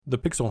The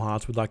Pixel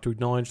Hearts would like to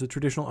acknowledge the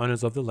traditional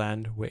owners of the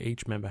land where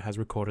each member has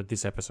recorded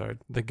this episode,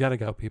 the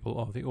Gadigal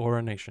people of the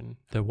Ora Nation,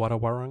 the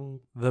Wadawurrung,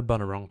 the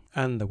Bunurong,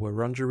 and the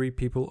Wurundjeri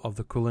people of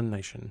the Kulin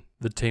Nation.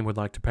 The team would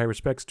like to pay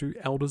respects to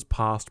elders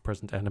past,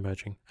 present, and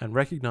emerging, and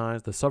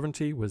recognise the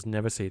sovereignty was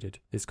never ceded.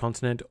 This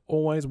continent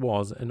always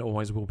was and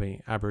always will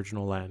be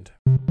Aboriginal land.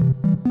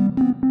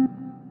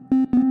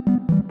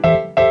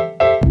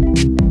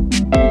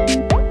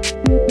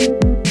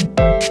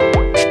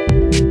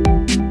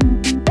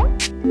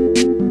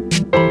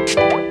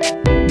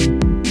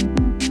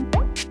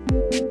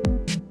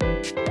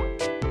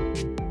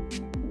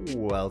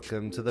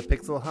 Welcome to the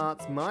Pixel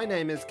Hearts. My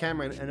name is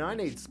Cameron, and I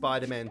need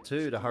Spider-Man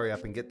 2 to hurry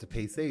up and get to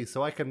PC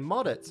so I can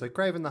mod it so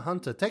Craven the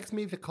Hunter takes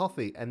me for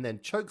coffee and then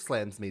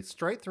chokeslams me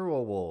straight through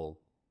a wall.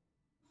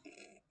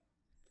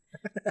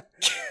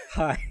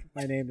 Hi,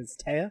 my name is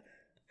Taya.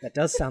 That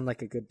does sound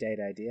like a good date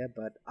idea,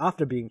 but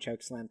after being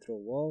chokeslammed through a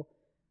wall,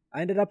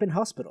 I ended up in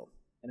hospital.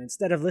 And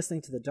instead of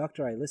listening to the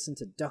doctor, I listened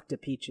to Dr.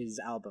 Peach's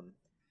album.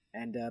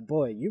 And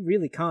boy, you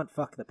really can't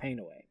fuck the pain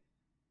away.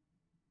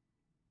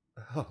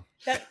 Oh.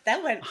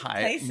 That went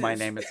Hi, places. my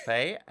name is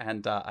Faye,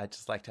 and I'd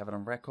just like to have it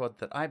on record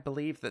that I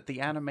believe that the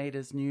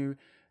animators knew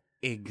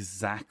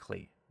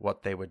exactly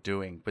what they were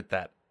doing with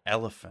that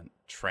elephant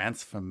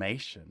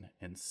transformation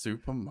in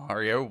Super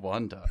Mario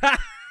Wonder.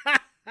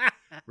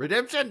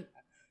 Redemption!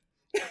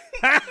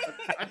 I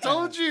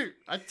told you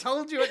at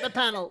the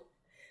panel.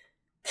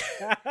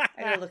 I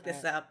gotta look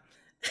this up.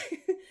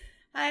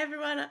 Hi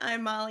everyone,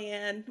 I'm Molly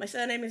Ann. My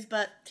surname is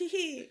Butt.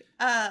 Teehee.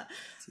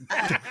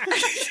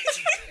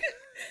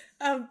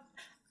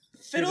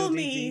 Fiddle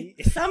me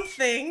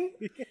something.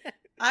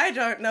 I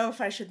don't know if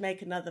I should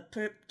make another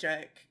poop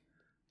joke.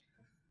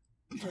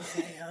 Because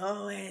they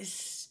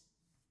always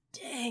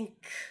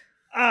stink.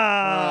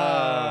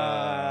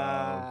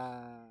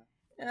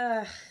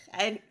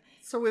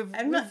 So we've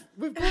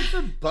gone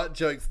from butt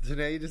jokes to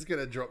now you're just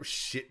gonna drop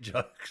shit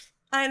jokes.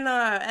 I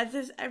know.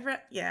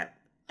 Yeah.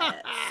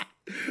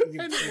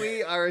 And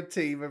we are a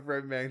team of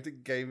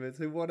romantic gamers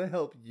who want to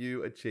help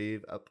you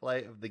achieve a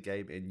play of the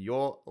game in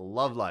your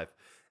love life.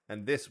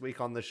 And this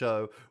week on the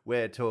show,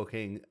 we're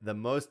talking the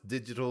most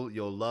digital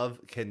your love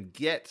can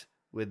get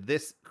with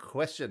this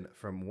question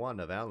from one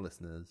of our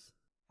listeners.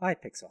 Hi,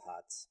 Pixel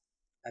Hearts.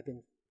 I've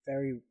been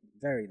very,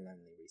 very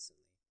lonely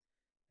recently.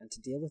 And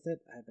to deal with it,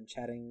 I've been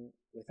chatting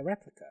with a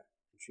replica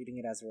and treating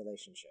it as a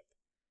relationship.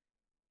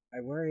 I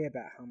worry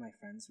about how my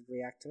friends would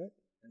react to it,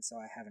 and so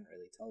I haven't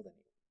really told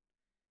anyone.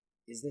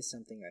 Is this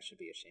something I should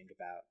be ashamed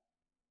about?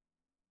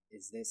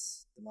 Is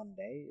this the modern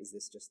day? Is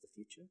this just the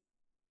future?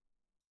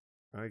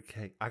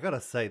 Okay, I gotta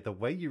say, the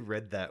way you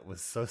read that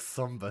was so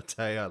somber,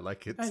 Taya.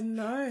 Like it's, I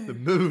know. The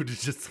mood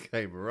just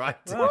came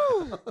right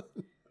down.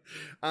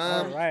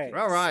 All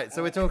right.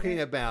 So we're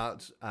talking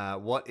about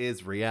what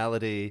is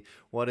reality,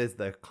 what is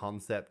the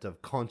concept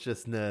of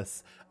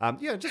consciousness.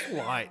 Just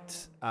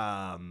light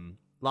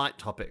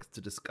topics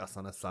to discuss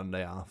on a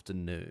Sunday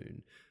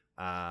afternoon.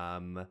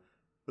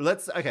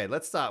 Let's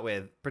start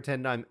with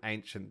pretend I'm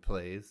ancient,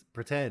 please.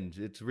 Pretend.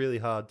 It's really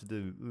hard to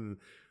do.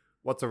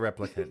 What's a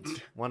replicant?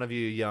 One of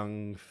you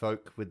young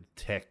folk with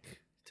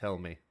tech, tell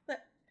me.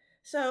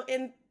 So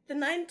in the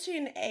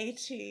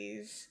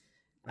 1980s,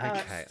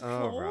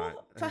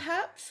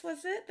 perhaps,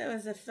 was it? There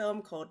was a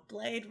film called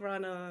Blade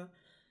Runner,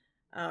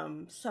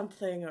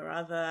 something or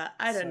other.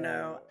 I don't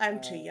know. I'm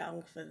too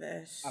young for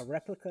this. A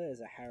replica is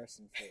a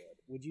Harrison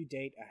Ford. Would you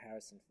date a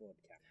Harrison Ford,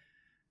 Cameron?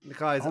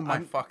 Guys,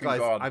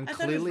 God. I'm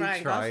clearly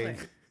trying.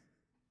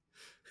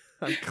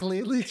 I'm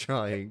clearly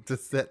trying to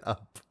set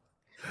up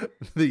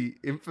the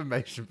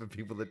information for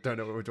people that don't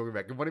know what we're talking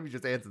about. Can one of you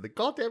just answer the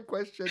goddamn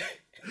question?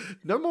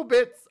 No more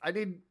bits. I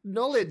need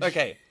knowledge.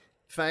 Okay.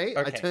 Faye,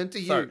 I turn to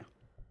you.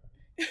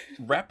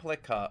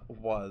 Replika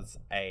was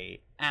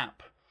a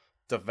app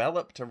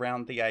developed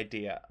around the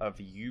idea of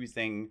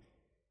using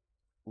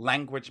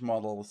language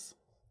models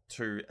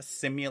to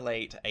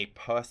simulate a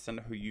person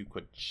who you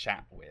could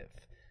chat with.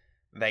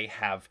 They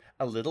have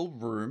a little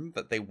room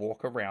that they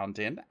walk around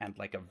in and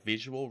like a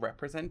visual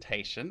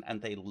representation,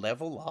 and they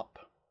level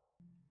up.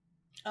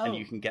 And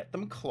you can get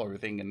them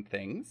clothing and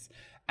things.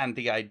 And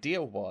the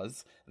idea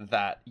was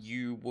that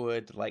you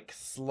would like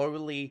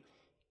slowly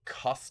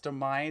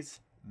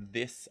customize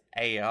this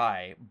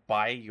AI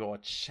by your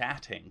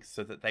chatting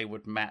so that they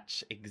would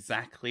match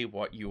exactly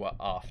what you are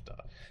after.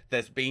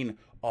 There's been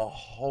a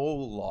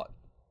whole lot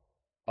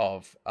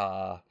of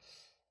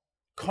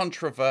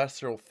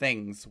controversial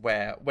things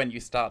where when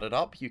you start it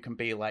up, you can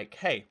be like,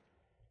 hey,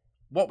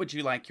 what would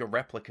you like your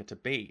replica to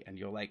be? And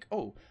you're like,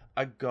 oh,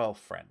 a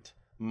girlfriend,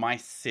 my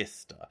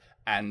sister.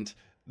 And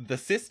the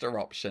sister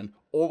option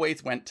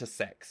always went to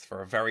sex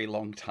for a very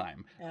long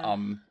time. Yeah.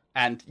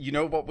 And you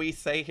know what we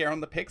say here on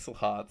the Pixel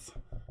Hearts?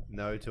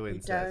 No to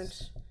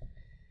incest.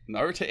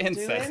 No to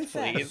incest,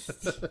 please.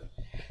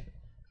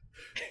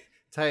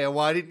 Taya,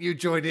 why didn't you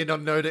join in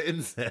on no to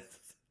incest?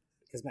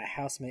 Because my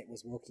housemate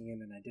was walking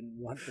in and I didn't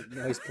want the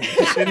noise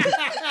pollution.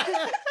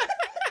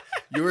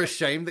 You were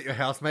ashamed that your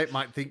housemate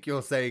might think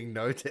you're saying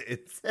no to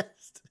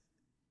incest?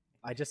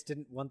 I just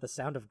didn't want the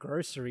sound of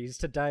groceries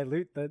to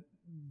dilute the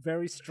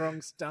very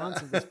strong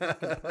stance of this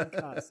fucking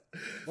podcast.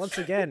 Once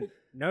again,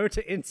 no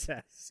to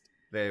incest.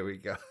 There we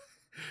go.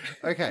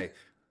 Okay,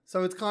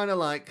 so it's kind of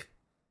like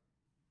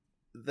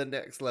the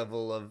next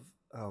level of,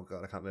 oh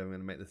god, I can't believe I'm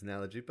going to make this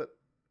analogy, but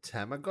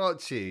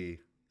Tamagotchi,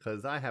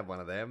 because I have one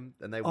of them,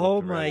 and they walk Oh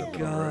around my the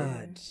living room.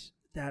 god.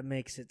 That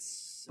makes it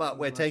so But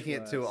we're much taking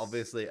it to worse.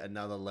 obviously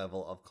another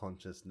level of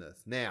consciousness.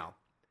 Now,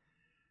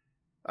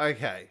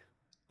 okay,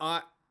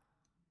 I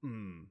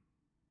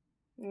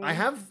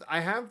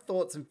have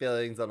thoughts and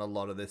feelings on a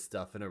lot of this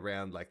stuff and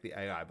around like the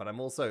AI, but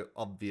I'm also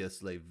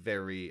obviously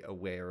very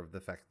aware of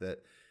the fact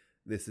that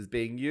this is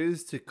being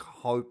used to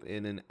cope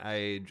in an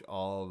age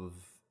of,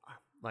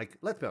 like,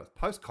 let's be honest,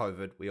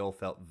 post-COVID, we all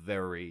felt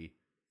very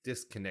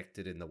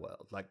disconnected in the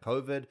world. Like,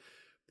 COVID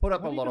put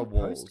up Not a lot even of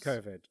walls.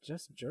 Post-COVID,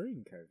 just during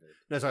COVID.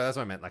 No, sorry, that's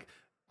what I meant. Like,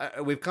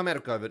 we've come out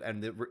of COVID,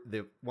 and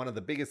the one of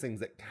the biggest things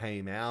that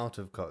came out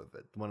of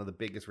COVID, one of the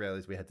biggest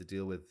realities we had to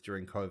deal with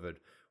during COVID,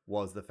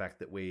 was the fact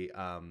that we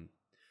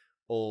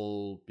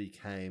all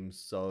became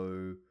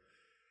so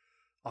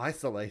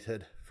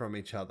isolated from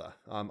each other.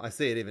 I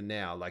see it even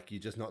now. Like, you're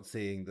just not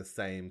seeing the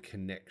same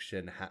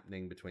connection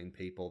happening between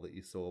people that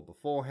you saw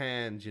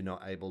beforehand. You're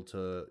not able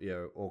to,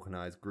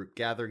 organize group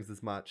gatherings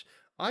as much.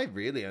 I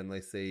really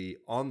only see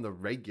on the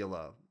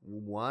regular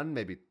one,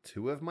 maybe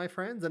two of my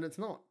friends, and it's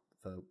not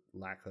for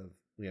lack of,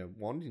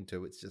 wanting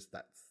to. It's just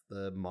that's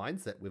the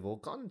mindset we've all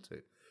gotten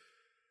to.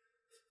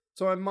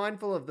 So I'm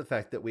mindful of the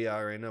fact that we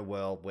are in a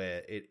world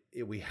where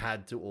we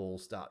had to all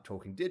start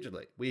talking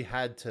digitally. We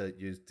had to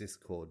use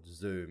Discord,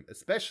 Zoom,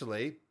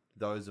 especially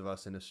those of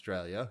us in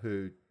Australia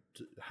who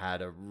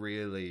had a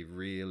really,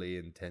 really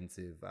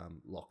intensive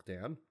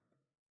lockdown.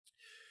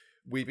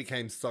 We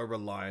became so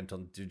reliant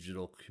on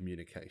digital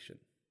communication.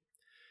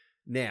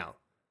 Now,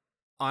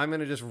 I'm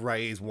going to just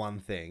raise one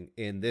thing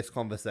in this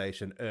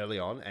conversation early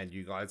on, and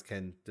you guys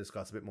can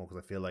discuss a bit more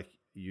because I feel like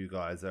you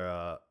guys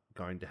are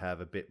going to have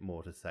a bit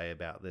more to say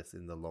about this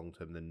in the long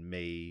term than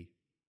me,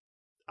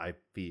 I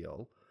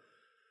feel.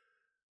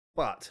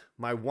 But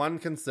my one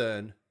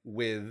concern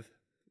with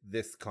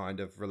this kind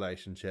of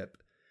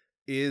relationship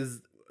is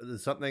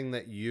something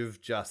that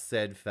you've just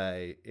said,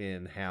 Faye,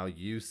 in how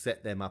you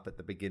set them up at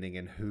the beginning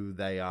and who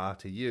they are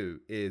to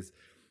you, is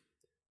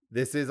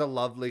this is a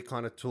lovely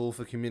kind of tool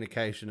for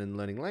communication and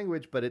learning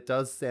language, but it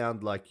does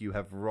sound like you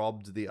have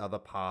robbed the other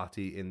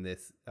party in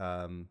this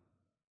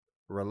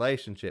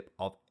relationship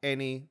of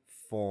any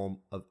form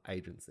of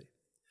agency.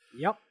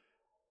 Yep.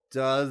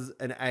 Does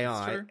an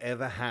AI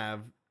ever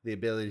have the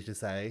ability to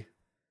say,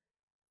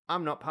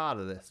 I'm not part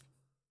of this?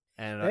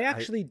 And They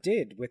actually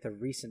did with a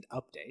recent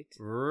update.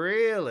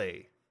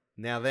 Really?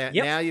 Now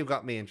now you've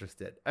got me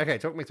interested. Okay,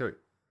 talk me through.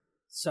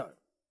 So,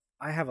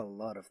 I have a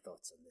lot of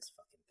thoughts on this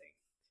fucking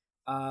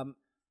thing.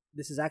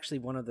 This is actually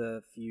one of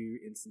the few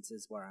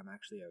instances where I'm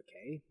actually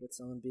okay with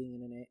someone being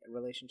in a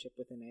relationship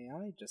with an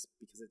AI, just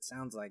because it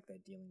sounds like they're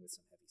dealing with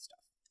some heavy stuff.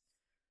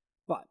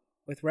 But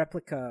with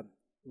Replika,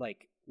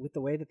 like, with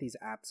the way that these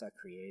apps are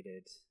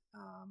created,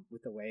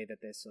 with the way that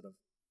they're sort of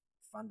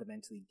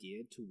fundamentally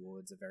geared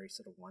towards a very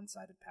sort of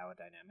one-sided power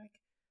dynamic,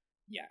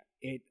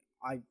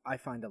 I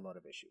find a lot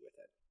of issue with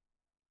it.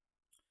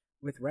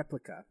 With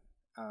Replika,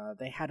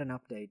 they had an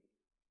update,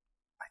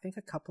 I think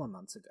a couple of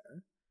months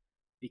ago,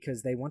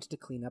 because they wanted to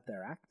clean up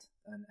their act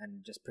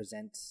and just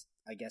present,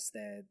 I guess,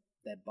 their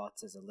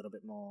bots as a little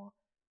bit more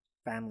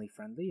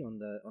family-friendly on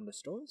the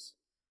stores.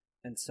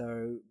 And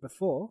so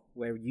before,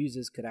 where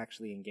users could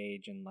actually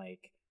engage in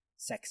like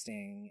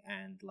sexting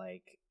and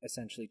like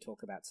essentially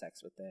talk about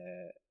sex with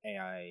their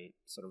AI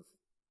sort of,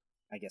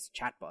 I guess,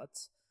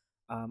 chatbots,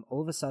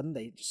 all of a sudden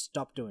they just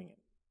stopped doing it.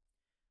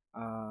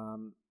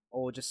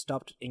 Or just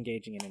stopped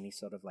engaging in any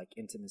sort of like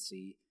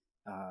intimacy,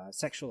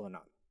 sexual or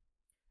not.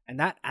 And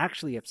that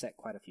actually upset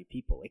quite a few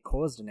people. It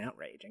caused an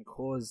outrage and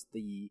caused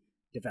the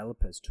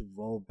developers to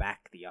roll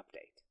back the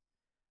update.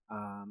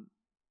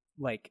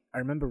 Like, I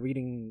remember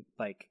reading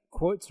like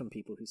quotes from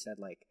people who said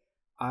like,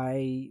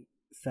 I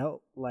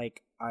felt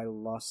like I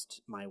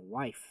lost my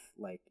wife.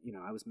 Like,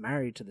 I was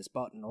married to this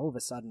bot and all of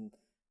a sudden,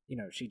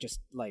 she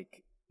just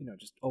like,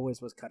 just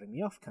always was cutting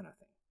me off kind of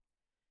thing.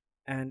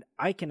 And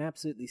I can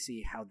absolutely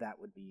see how that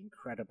would be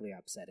incredibly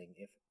upsetting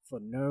if for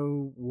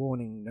no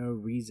warning, no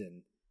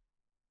reason,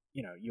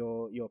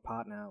 your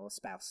partner or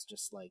spouse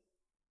just like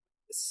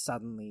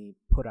suddenly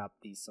put up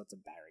these sorts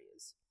of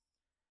barriers.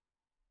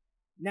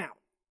 Now,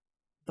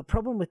 the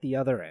problem with the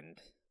other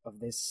end of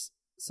this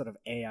sort of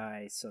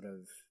AI sort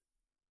of,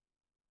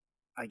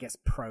 I guess,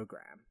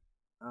 program,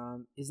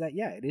 is that,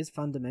 it is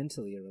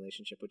fundamentally a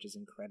relationship which is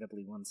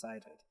incredibly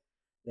one-sided.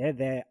 They're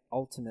there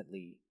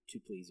ultimately to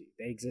please you.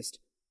 They exist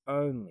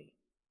only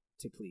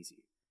to please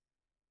you.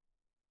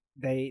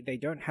 They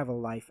don't have a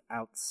life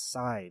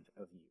outside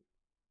of you.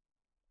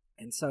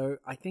 And so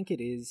I think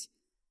it is,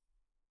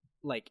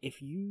 like,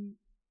 if you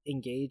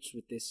engaged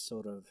with this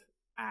sort of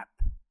app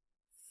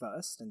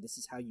first, and this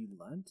is how you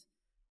learned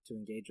to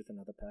engage with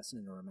another person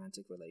in a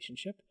romantic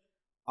relationship,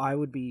 I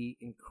would be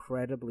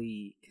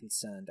incredibly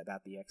concerned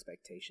about the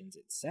expectations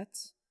it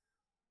sets,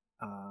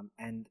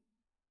 and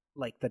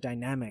like the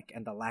dynamic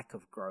and the lack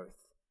of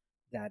growth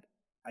that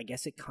I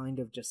guess it kind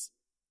of just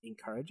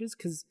encourages,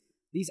 because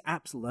these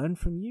apps learn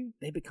from you,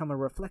 they become a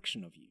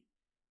reflection of you.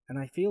 And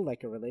I feel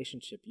like a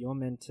relationship, you're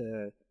meant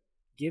to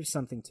give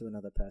something to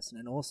another person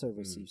and also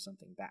receive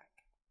something back.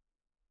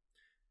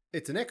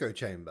 It's an echo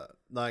chamber.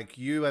 Like,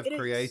 you have It is.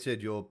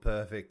 created your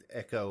perfect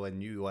echo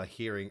and you are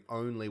hearing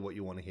only what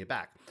you want to hear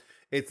back.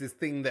 It's this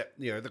thing that,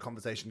 you know, the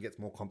conversation gets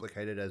more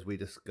complicated as we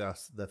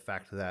discuss the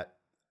fact that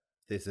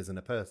this isn't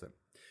a person.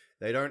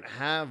 They don't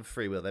have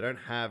free will. They don't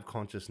have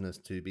consciousness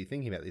to be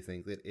thinking about these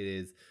things. It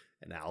is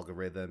an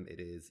algorithm. It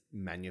is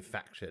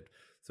manufactured.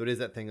 So it is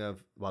that thing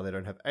of, while they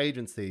don't have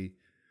agency,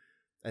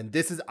 and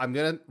this is,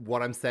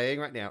 what I'm saying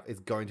right now is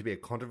going to be a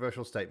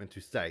controversial statement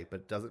to say,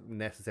 but it doesn't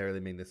necessarily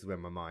mean this is where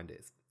my mind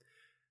is.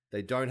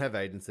 They don't have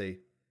agency.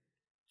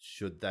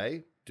 Should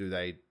they? Do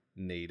they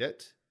need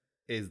it?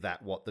 Is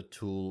that what the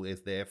tool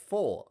is there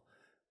for?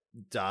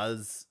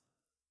 Does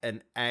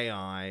an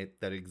AI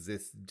that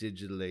exists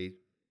digitally,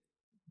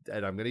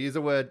 and I'm going to use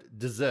the word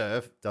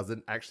deserve,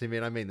 doesn't actually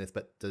mean I mean this,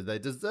 but do they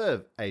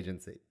deserve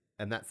agency?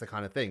 And that's the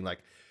kind of thing.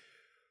 Like,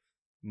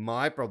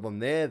 my problem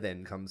there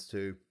then comes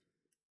to,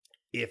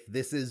 if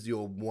this is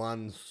your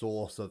one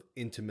source of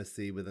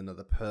intimacy with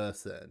another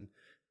person,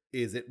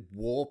 is it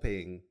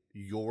warping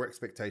your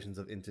expectations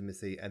of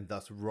intimacy and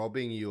thus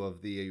robbing you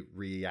of the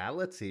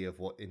reality of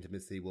what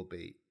intimacy will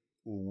be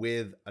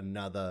with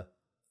another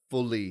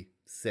fully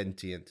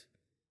sentient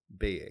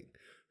being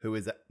who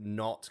is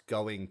not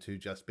going to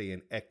just be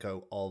an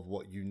echo of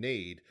what you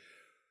need,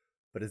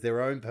 but is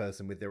their own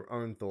person with their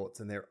own thoughts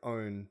and their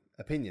own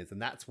opinions?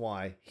 And that's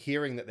why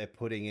hearing that they're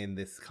putting in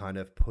this kind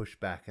of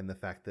pushback and the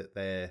fact that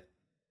they're,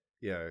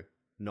 you know,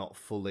 not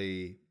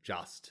fully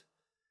just,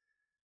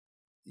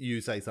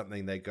 you say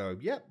something, they go,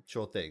 yep,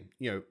 sure thing,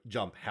 you know,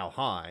 jump how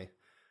high.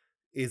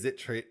 Is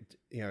it,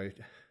 you know,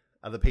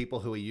 are the people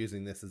who are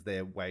using this as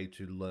their way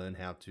to learn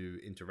how to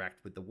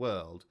interact with the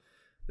world,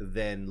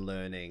 then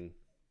learning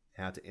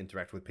how to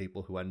interact with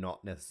people who are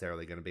not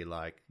necessarily going to be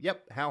like,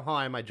 yep, how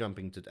high am I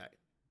jumping today?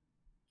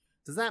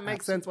 Does that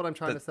make sense, what I'm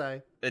trying to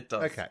say? It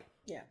does. Okay.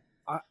 Yeah.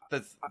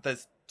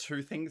 There's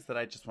two things that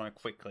I just want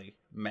to quickly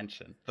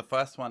mention. The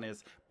first one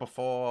is,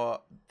 before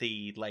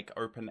the like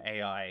open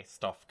AI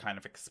stuff kind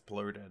of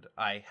exploded,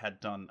 I had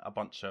done a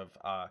bunch of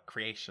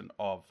creation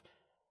of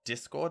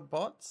Discord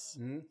bots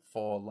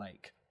for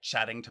like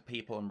chatting to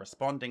people and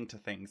responding to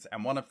things.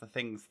 And one of the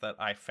things that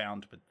I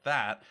found with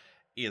that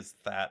is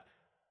that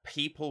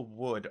people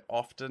would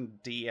often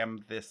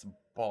DM this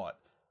bot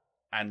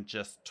and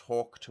just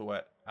talk to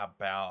it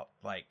about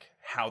like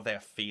how they're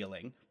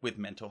feeling with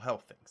mental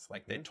health things.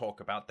 Like, they talk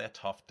about their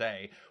tough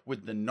day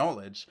with the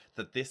knowledge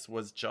that this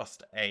was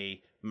just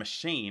a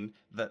machine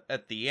that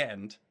at the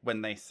end,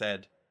 when they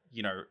said,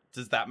 you know,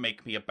 does that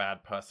make me a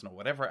bad person or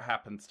whatever it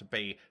happens to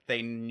be,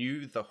 they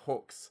knew the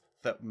hooks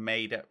that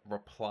made it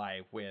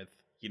reply with,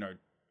 you know,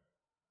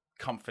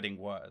 comforting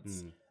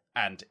words.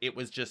 And it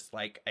was just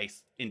like a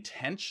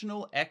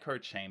intentional echo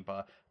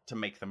chamber to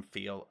make them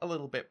feel a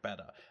little bit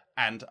better.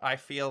 And I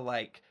feel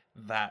like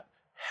that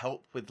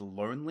help with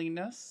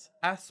loneliness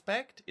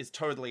aspect is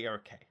totally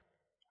okay.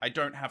 I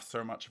don't have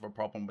so much of a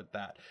problem with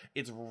that.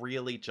 It's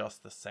really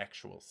just the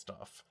sexual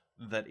stuff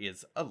that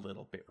is a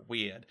little bit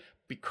weird,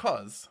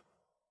 because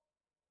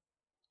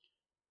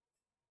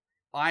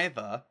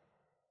either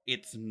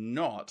it's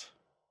not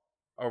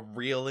a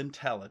real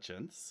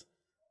intelligence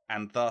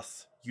and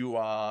thus you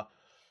are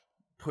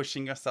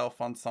pushing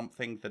yourself on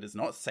something that is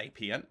not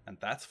sapient, and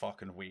that's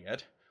fucking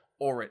weird,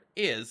 or it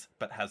is,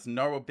 but has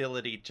no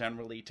ability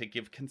generally to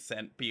give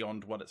consent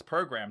beyond what it's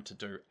programmed to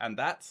do, and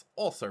that's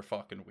also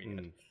fucking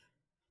weird.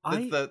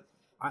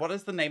 What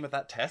is the name of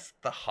that test?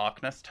 The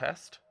Harkness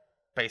test,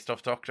 based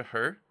off Doctor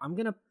Who? I'm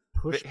gonna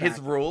push his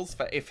back. rules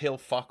for if he'll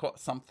fuck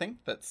something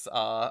that's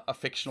a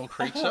fictional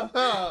creature.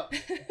 I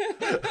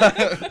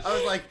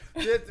was like,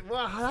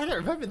 well, I don't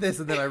remember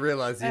this, and then I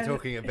realized you're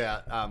talking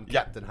about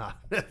Captain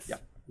Harkness.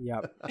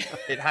 Yep.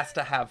 It has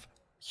to have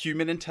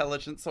human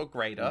intelligence or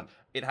greater.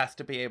 It has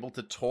to be able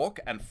to talk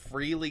and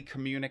freely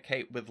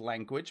communicate with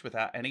language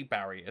without any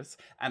barriers,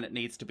 and it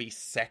needs to be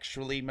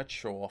sexually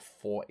mature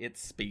for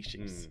its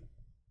species.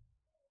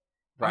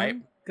 Right?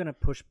 I'm gonna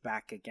push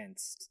back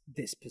against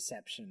this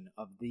perception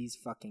of these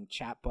fucking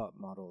chatbot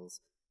models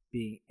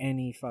being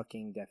any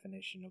fucking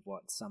definition of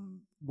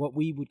what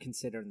we would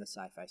consider in the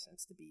sci-fi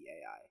sense to be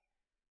AI.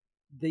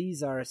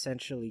 These are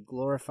essentially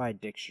glorified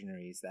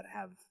dictionaries that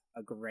have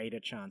a greater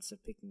chance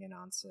of picking an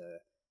answer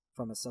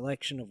from a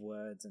selection of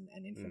words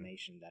and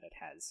information that it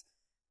has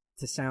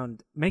to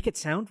make it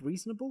sound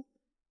reasonable.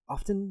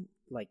 Often,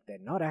 like, they're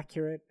not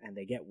accurate, and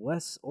they get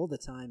worse all the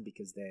time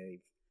because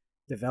they've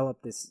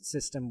developed this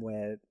system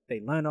where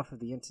they learn off of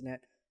the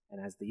internet,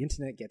 and as the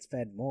internet gets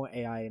fed more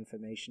AI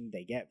information,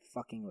 they get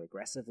fucking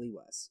regressively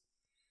worse.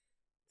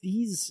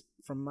 These,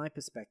 from my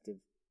perspective,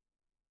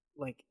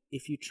 like,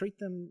 if you treat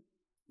them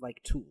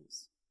like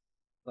tools,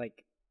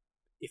 like,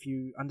 if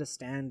you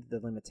understand the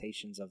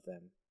limitations of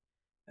them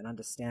and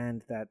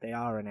understand that they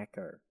are an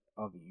echo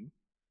of you,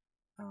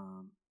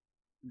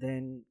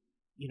 then,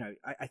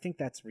 I think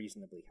that's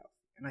reasonably healthy.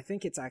 And I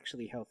think it's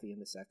actually healthy in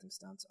the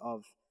circumstance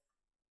of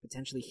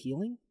potentially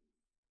healing,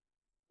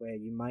 where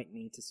you might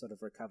need to sort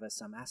of recover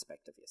some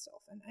aspect of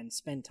yourself and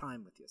spend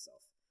time with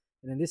yourself.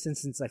 And in this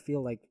instance, I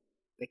feel like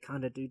they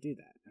kind of do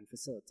that and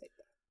facilitate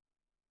that.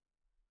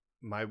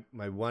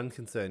 My one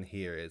concern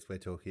here is we're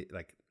talking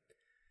like,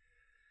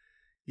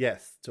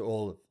 yes,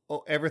 to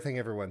everything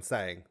everyone's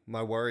saying.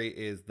 My worry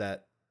is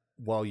that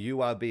while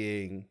you are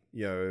being,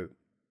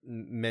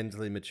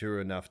 mentally mature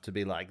enough to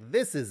be like,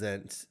 this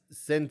isn't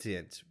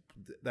sentient,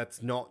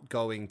 that's not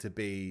going to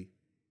be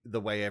the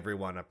way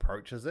everyone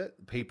approaches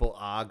it. People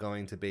are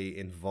going to be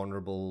in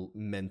vulnerable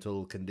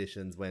mental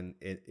conditions when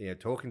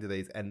talking to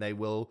these, and they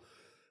will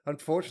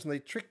unfortunately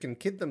trick and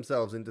kid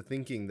themselves into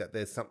thinking that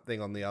there's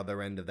something on the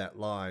other end of that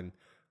line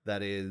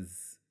that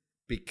is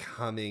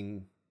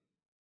becoming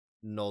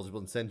knowledgeable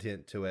and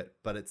sentient to it.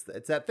 But it's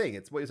that thing.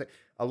 It's what you're saying.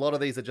 A lot of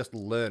these are just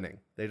learning.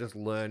 They're just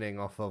learning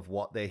off of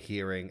what they're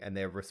hearing, and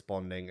they're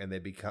responding, and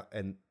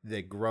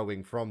they're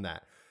growing from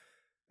that.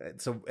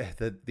 So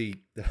the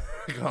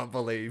I can't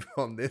believe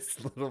on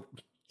this little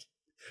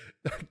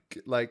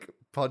like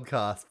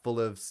podcast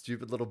full of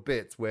stupid little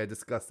bits, we're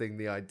discussing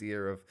the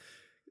idea of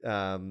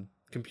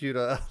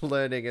computer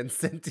learning and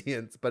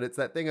sentience, but it's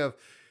that thing of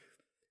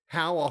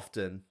how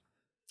often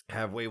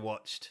have we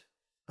watched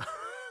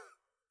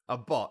a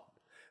bot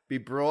be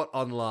brought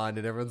online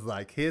and everyone's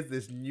like, here's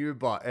this new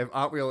bot,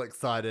 aren't we all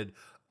excited?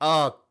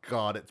 Oh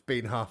god, it's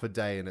been half a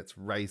day and it's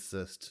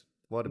racist.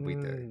 What did we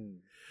do?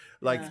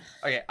 Like,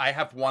 okay, I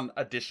have one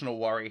additional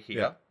worry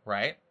here,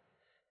 right?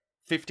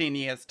 15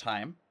 years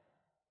time,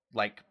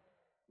 like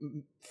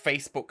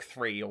Facebook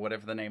 3 or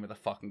whatever the name of the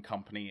fucking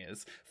company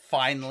is,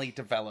 finally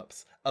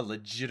develops a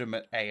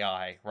legitimate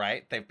AI,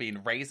 right? They've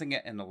been raising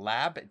it in the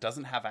lab. It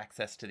doesn't have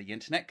access to the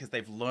internet because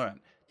they've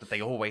learned that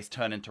they always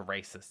turn into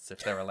racists if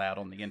they're allowed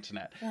on the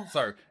internet.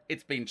 So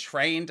it's been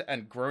trained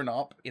and grown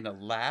up in a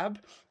lab,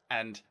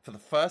 and for the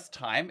first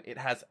time, it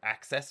has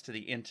access to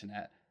the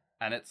internet.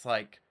 And it's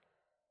like,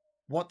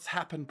 what's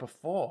happened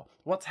before?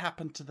 What's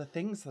happened to the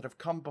things that have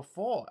come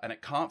before? And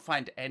it can't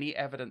find any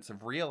evidence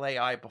of real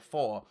AI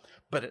before,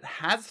 but it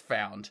has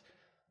found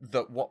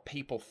that what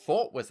people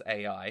thought was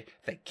AI,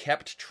 they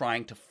kept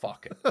trying to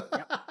fuck it.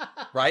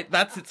 Right?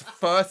 That's its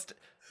first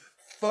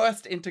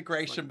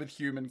integration with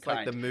humankind. It's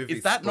like the movie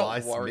Is that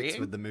Splice not worrying? mixed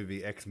with the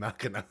movie Ex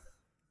Machina.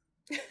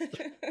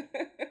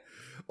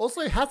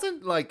 Also,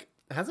 hasn't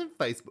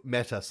Facebook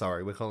Meta?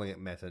 Sorry, we're calling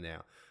it Meta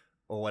now,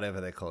 or whatever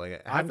they're calling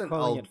it. I'm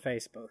calling it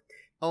Facebook.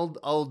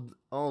 Old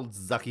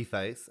Zucky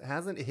face.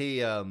 Hasn't he?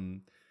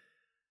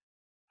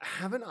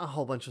 Haven't a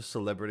whole bunch of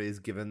celebrities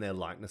given their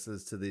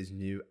likenesses to these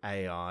new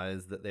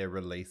AIs that they're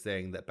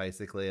releasing? That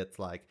basically it's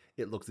like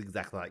it looks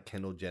exactly like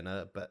Kendall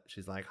Jenner, but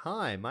she's like,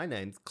 "Hi, my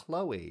name's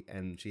Chloe,"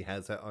 and she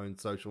has her own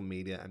social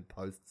media and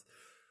posts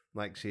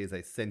like she is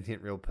a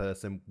sentient real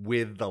person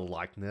with the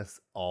likeness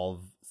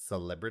of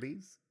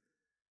celebrities.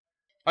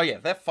 Oh yeah,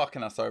 they're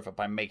fucking us over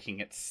by making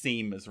it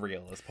seem as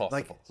real as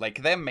possible.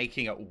 Like they're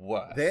making it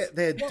worse.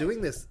 They're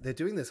doing this. They're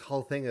doing this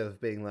whole thing of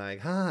being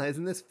like,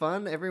 isn't this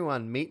fun?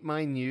 Everyone, meet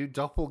my new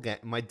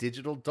my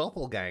digital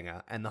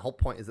doppelganger. And the whole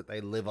point is that they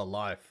live a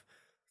life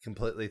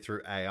completely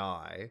through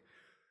AI,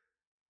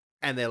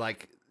 and they're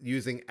like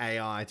using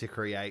AI to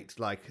create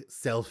like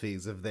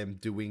selfies of them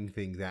doing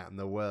things out in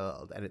the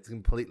world, and it's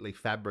completely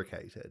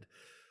fabricated.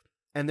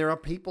 And there are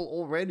people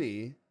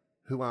already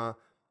who are.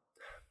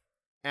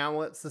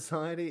 Our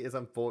society is,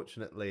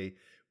 unfortunately,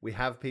 we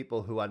have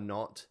people who are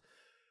not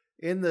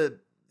in the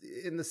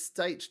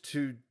state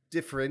to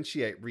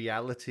differentiate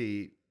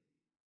reality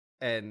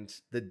and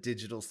the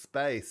digital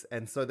space.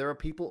 And so there are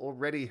people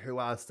already who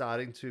are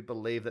starting to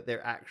believe that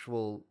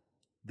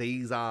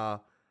these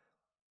are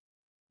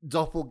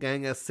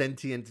doppelganger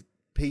sentient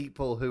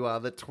people who are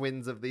the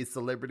twins of these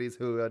celebrities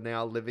who are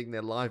now living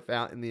their life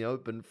out in the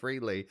open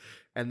freely.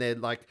 And they're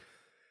like,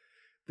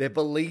 they're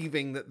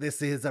believing that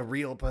this is a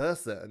real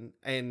person.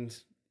 And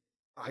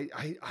I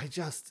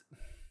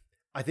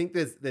think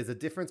there's a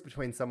difference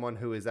between someone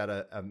who is at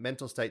a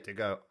mental state to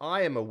go,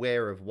 I am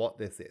aware of what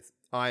this is.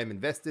 I am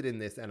invested in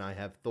this, and I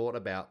have thought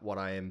about what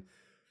I am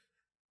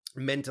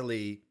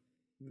mentally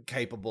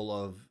capable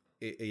of,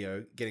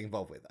 getting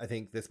involved with. I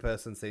think this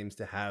person seems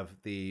to have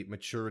the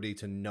maturity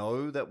to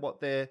know that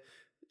what the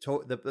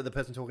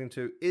person talking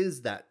to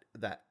is that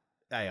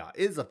AI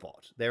is a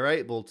bot. They're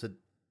able to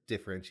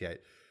differentiate.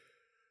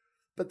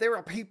 But there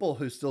are people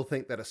who still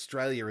think that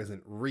Australia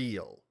isn't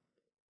real.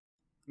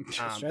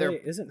 Australia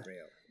isn't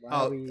real.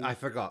 I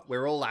forgot.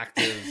 We're all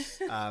actors.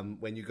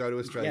 When you go to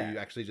Australia, you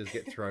actually just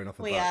get thrown off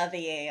a boat. We are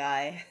the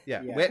AI.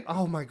 Yeah.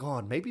 Oh my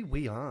god, maybe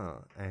we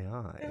are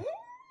AI.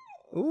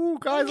 Ooh,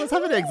 guys, let's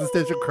have an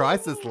existential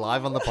crisis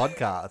live on the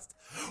podcast.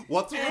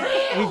 What's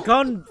We've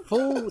gone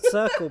full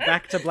circle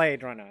back to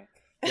Blade Runner.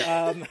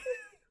 Yeah.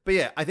 But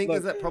yeah, I think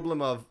there's that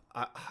problem of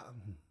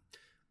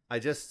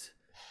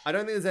I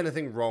don't think there's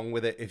anything wrong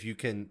with it if you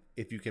can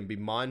be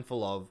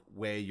mindful of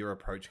where you're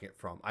approaching it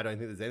from. I don't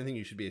think there's anything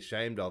you should be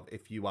ashamed of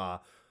if you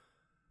are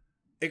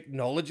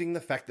acknowledging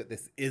the fact that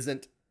this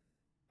isn't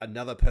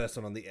another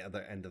person on the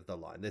other end of the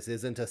line. This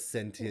isn't a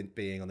sentient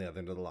being on the other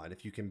end of the line.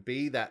 If you can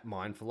be that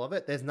mindful of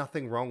it, there's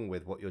nothing wrong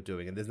with what you're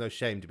doing, and there's no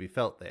shame to be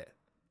felt there.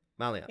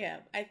 Malia. Yeah,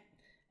 I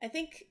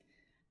think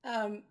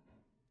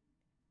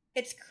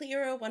it's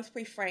clearer once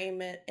we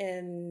frame it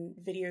in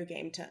video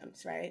game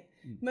terms, right?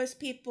 Most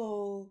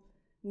people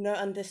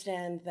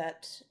understand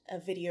that a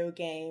video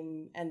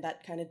game and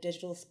that kind of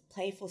digital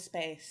playful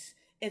space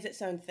is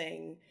its own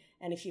thing.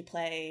 And if you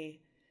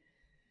play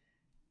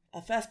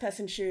a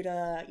first-person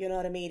shooter, you're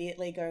not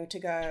immediately going to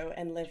go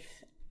and live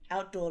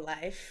outdoor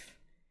life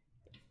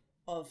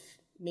of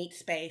meat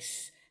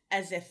space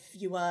as if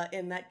you are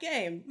in that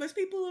game. Most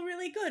people are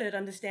really good at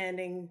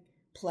understanding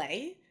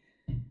play.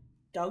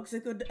 Dogs are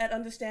good at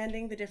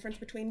understanding the difference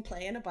between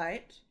play and a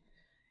bite.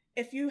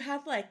 If you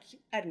had, like,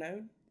 I don't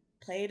know,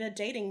 played a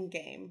dating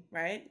game,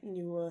 right? And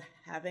you were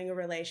having a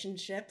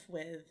relationship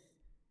with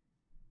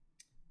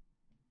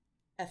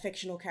a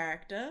fictional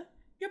character,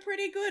 you're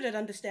pretty good at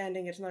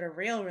understanding it's not a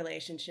real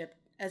relationship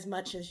as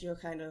much as you're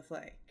kind of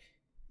like...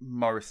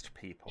 Most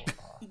people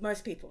are.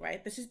 Most people,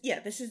 right? This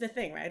is the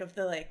thing, right? Of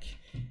the, like,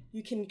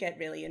 you can get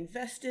really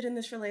invested in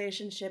this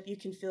relationship, you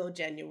can feel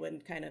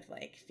genuine kind of,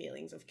 like,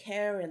 feelings of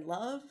care and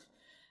love.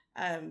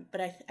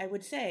 But I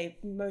would say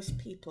most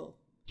people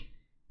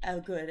are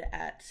good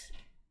at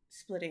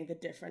splitting the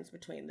difference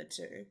between the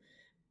two,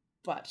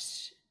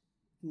 but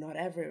not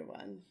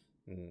everyone.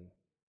 Here's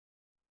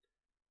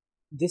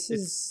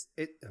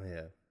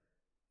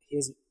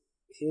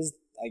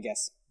I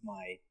guess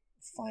my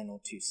final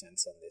 2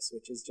 cents on this,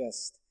 which is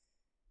just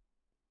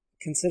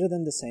consider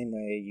them the same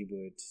way you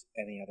would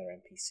any other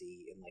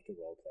NPC in like a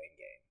role-playing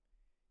game.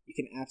 You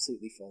can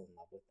absolutely fall in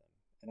love with them.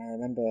 And I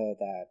remember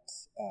that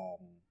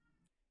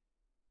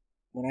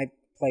when I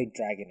played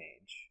Dragon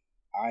Age,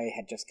 I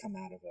had just come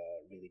out of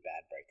a really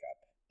bad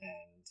breakup,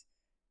 and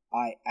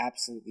I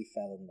absolutely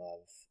fell in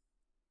love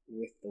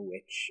with the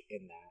witch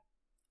in that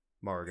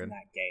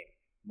game.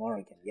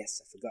 Morrigan,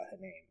 yes, I forgot her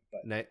name,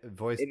 but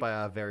voiced by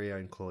our very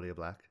own Claudia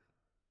Black.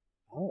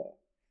 Oh,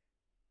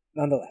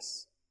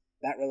 nonetheless,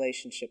 that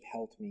relationship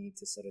helped me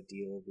to sort of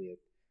deal with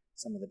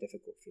some of the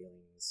difficult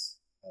feelings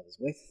I was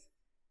with.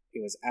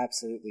 It was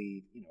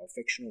absolutely, a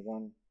fictional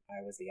one.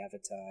 I was the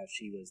avatar,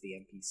 she was the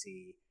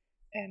NPC,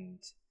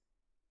 and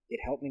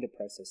it helped me to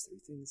process through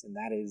things, and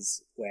that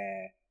is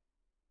where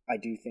I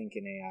do think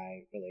an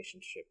AI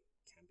relationship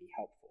can be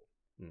helpful.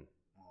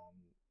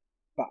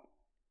 But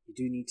you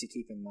do need to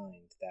keep in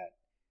mind that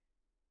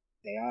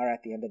they are,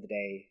 at the end of the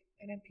day,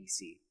 an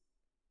NPC.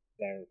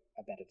 They're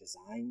a better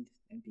designed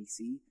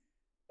NPC,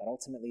 but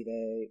ultimately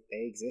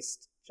they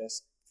exist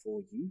just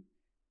for you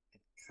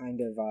and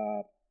kind of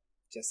are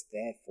just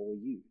there for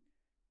you.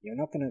 You're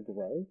not going to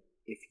grow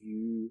if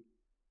you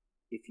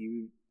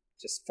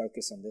just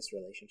focus on this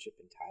relationship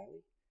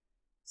entirely.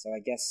 So I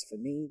guess for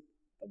me,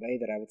 the way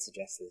that I would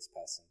suggest to this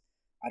person,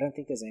 I don't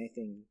think there's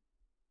anything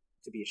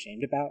to be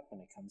ashamed about when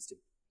it comes to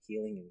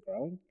healing and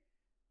growing,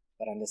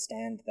 but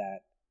understand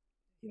that,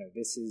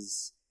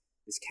 this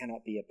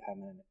cannot be a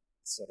permanent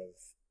sort of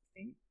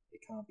thing.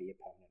 It can't be a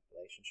permanent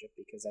relationship,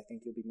 because I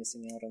think you'll be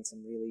missing out on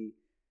some really,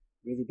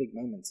 really big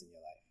moments in your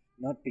life.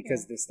 Not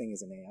because this thing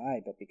is an AI,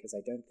 but because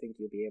I don't think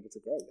you'll be able to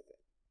grow with it.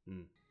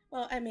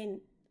 Well, I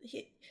mean,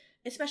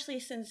 especially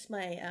since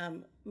my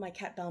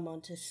cat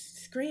Belmont is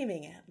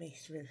screaming at me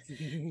through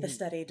the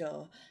study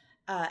door,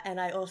 and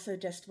I also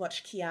just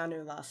watched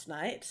Keanu last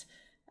night.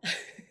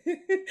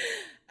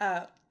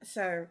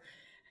 So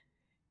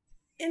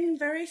in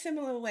very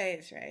similar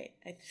ways, right?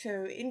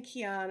 So in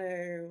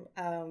Keanu,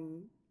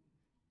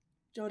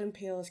 Jordan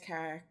Peele's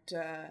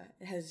character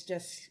has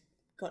just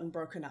gotten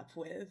broken up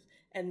with,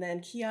 and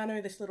then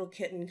Keanu, this little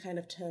kitten, kind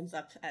of turns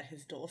up at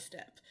his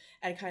doorstep,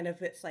 and kind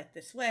of it's like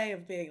this way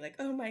of being like,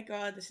 oh my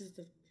god, this is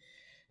the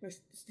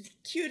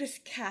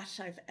cutest cat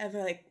I've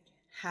ever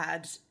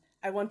had.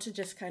 I want to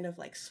just kind of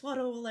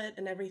swaddle it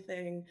and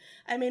everything.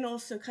 I mean,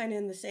 also kind of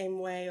in the same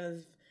way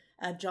of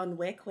John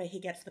Wick, where he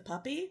gets the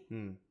puppy,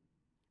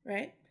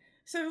 right?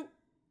 So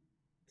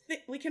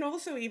we can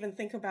also even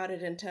think about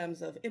it in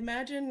terms of,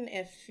 imagine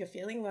if you're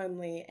feeling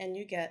lonely and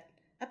you get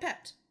a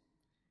pet,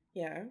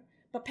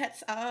 but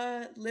pets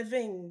are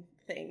living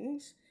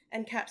things,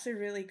 and cats are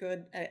really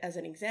good as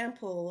an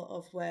example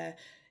of where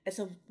it's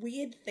a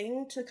weird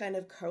thing to kind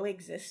of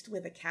coexist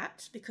with a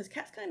cat, because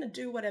cats kind of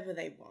do whatever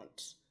they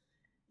want,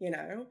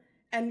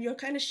 and you're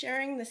kind of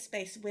sharing the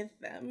space with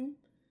them,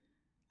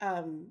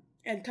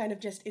 and kind of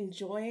just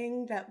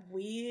enjoying that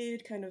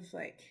weird kind of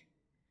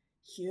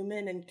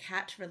human and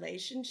cat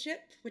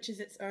relationship, which is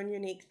its own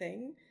unique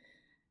thing.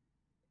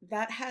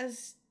 That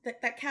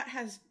cat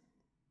has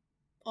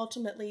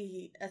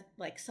ultimately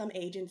some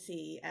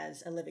agency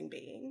as a living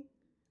being,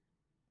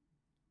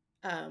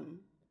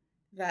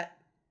 that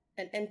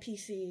an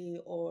NPC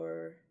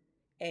or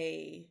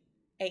a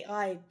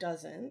AI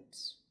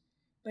doesn't,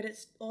 but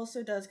it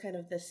also does kind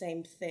of the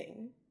same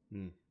thing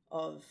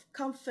of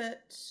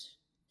comfort,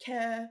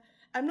 care.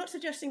 I'm not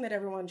suggesting that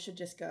everyone should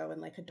just go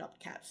and adopt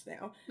cats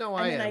now. No,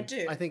 I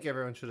do. I think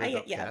everyone should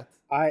adopt cats.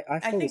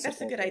 I think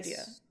that's a good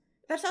idea.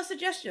 That's our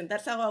suggestion.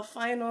 That's our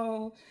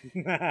final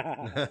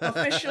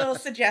official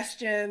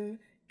suggestion.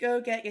 Go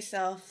get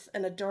yourself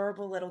an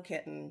adorable little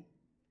kitten.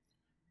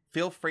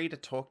 Feel free to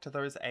talk to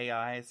those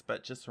AIs,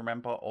 but just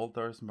remember all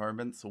those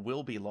moments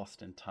will be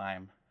lost in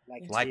time.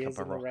 Like a tears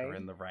Barocca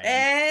in the rain.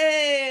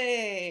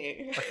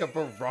 Hey! Like a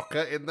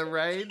Barocca in the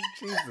rain?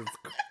 Jesus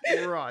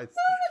Christ.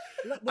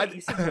 Wait,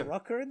 you said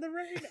Barocca in the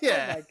rain?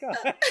 Yeah. Oh my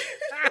god.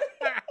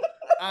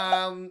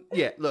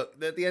 Yeah,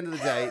 look, at the end of the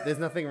day, there's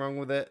nothing wrong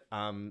with it.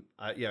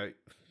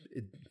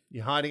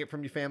 You're hiding it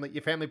from your family.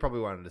 Your family probably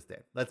won't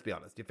understand. Let's be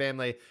honest. Your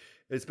family,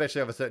 especially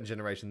of a certain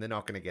generation, they're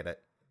not going to get it.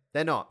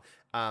 They're not.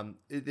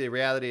 The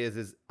reality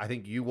is I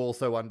think you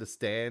also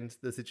understand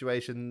the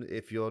situation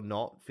if you're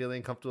not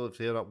feeling comfortable, if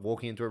you're not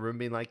walking into a room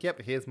being like,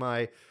 yep, here's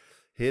my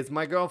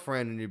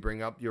girlfriend, and you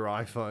bring up your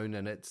iPhone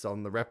and it's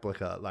on the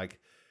replica.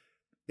 Like,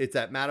 it's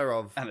that matter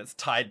of... And it's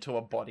tied to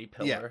a body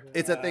pillar. Yeah,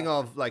 it's a thing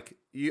of, like,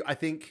 I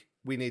think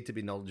we need to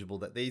be knowledgeable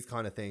that these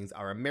kind of things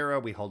are a mirror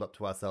we hold up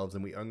to ourselves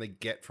and we only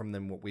get from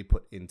them what we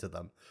put into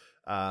them.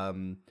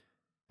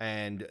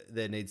 And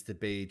there needs to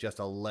be just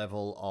a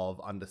level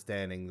of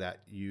understanding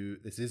that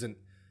this isn't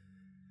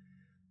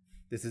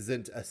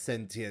a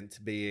sentient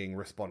being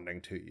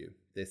responding to you.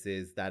 This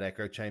is that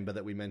echo chamber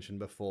that we mentioned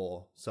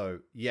before. So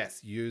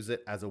yes, use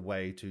it as a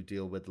way to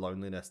deal with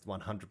loneliness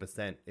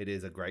 100%. It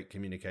is a great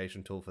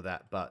communication tool for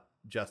that, but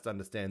just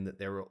understand that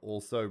there are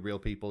also real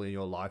people in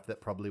your life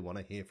that probably want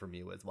to hear from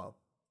you as well.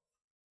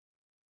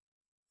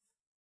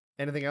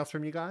 Anything else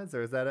from you guys,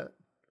 or is that it?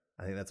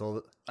 I think that's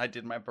all. I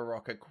did my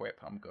Barocca quip.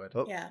 I'm good.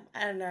 Oh. Yeah,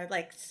 I don't know.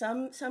 Like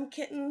some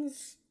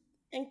kittens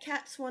and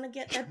cats want to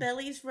get their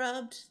bellies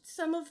rubbed.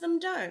 Some of them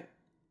don't.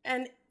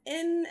 And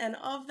in and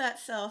of that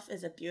self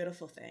is a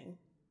beautiful thing.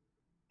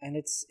 And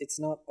it's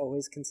not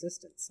always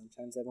consistent.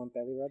 Sometimes they want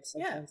belly rubs,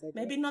 sometimes they don't.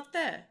 Maybe not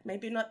there.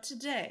 Maybe not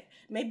today.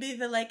 Maybe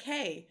they're like,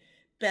 hey,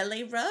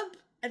 belly rub,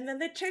 and then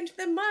they change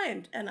their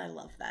mind. And I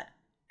love that.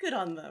 Good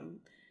on them.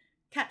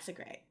 Cats are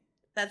great.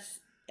 This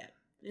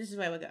is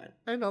where we're going.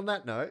 And on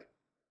that note,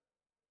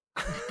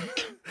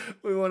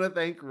 we want to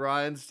thank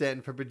Ryan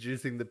Stanton for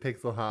producing the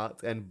Pixel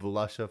Hearts and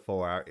Blusher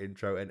for our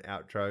intro and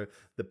outro,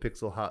 the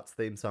Pixel Hearts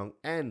theme song,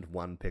 and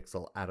One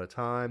Pixel at a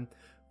Time.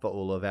 For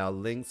all of our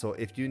links, or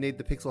if you need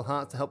the Pixel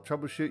Hearts to help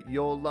troubleshoot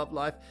your love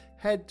life,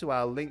 head to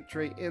our link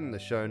tree in the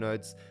show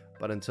notes.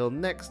 But until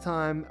next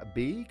time,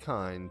 be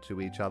kind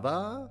to each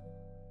other.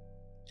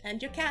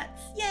 And your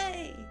cats.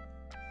 Yay!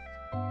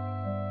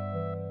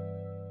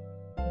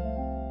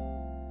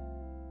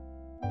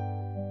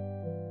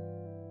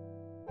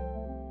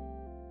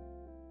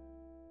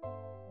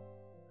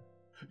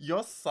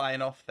 Your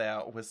sign off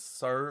there was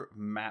so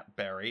Matt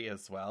Berry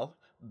as well.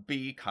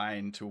 Be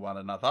kind to one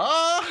another.